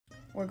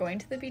We're going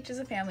to the beach as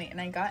a family, and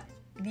I got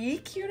the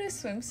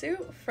cutest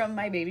swimsuit from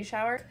my baby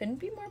shower. Couldn't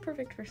be more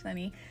perfect for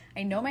Sunny.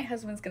 I know my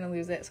husband's gonna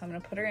lose it, so I'm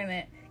gonna put her in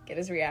it, get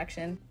his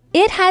reaction.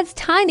 It has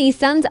tiny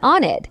suns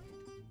on it.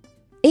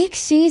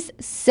 She's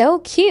so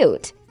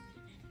cute.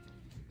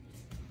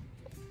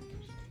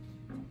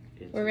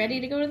 We're ready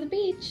to go to the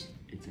beach.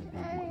 It's a big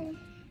one.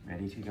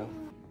 Ready to go?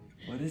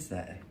 What is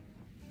that?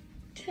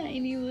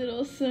 Tiny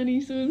little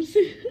Sunny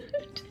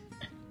swimsuit.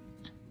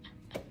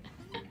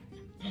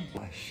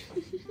 Gosh.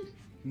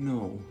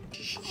 No.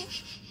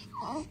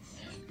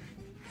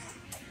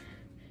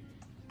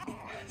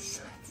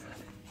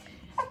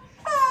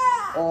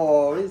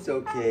 Oh, it's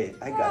okay.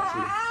 I got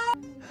you.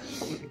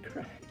 I'm gonna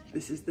cry.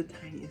 This is the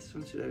tiniest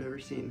swimsuit I've ever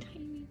seen.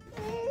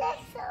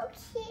 That's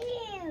so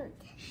cute.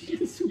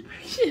 She's super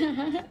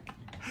cute.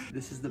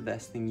 This is the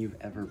best thing you've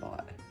ever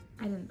bought.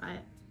 I didn't buy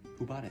it.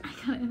 Who bought it?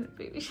 I got it at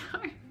the baby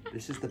shower.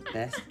 This is the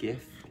best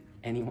gift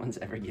anyone's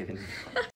ever given me.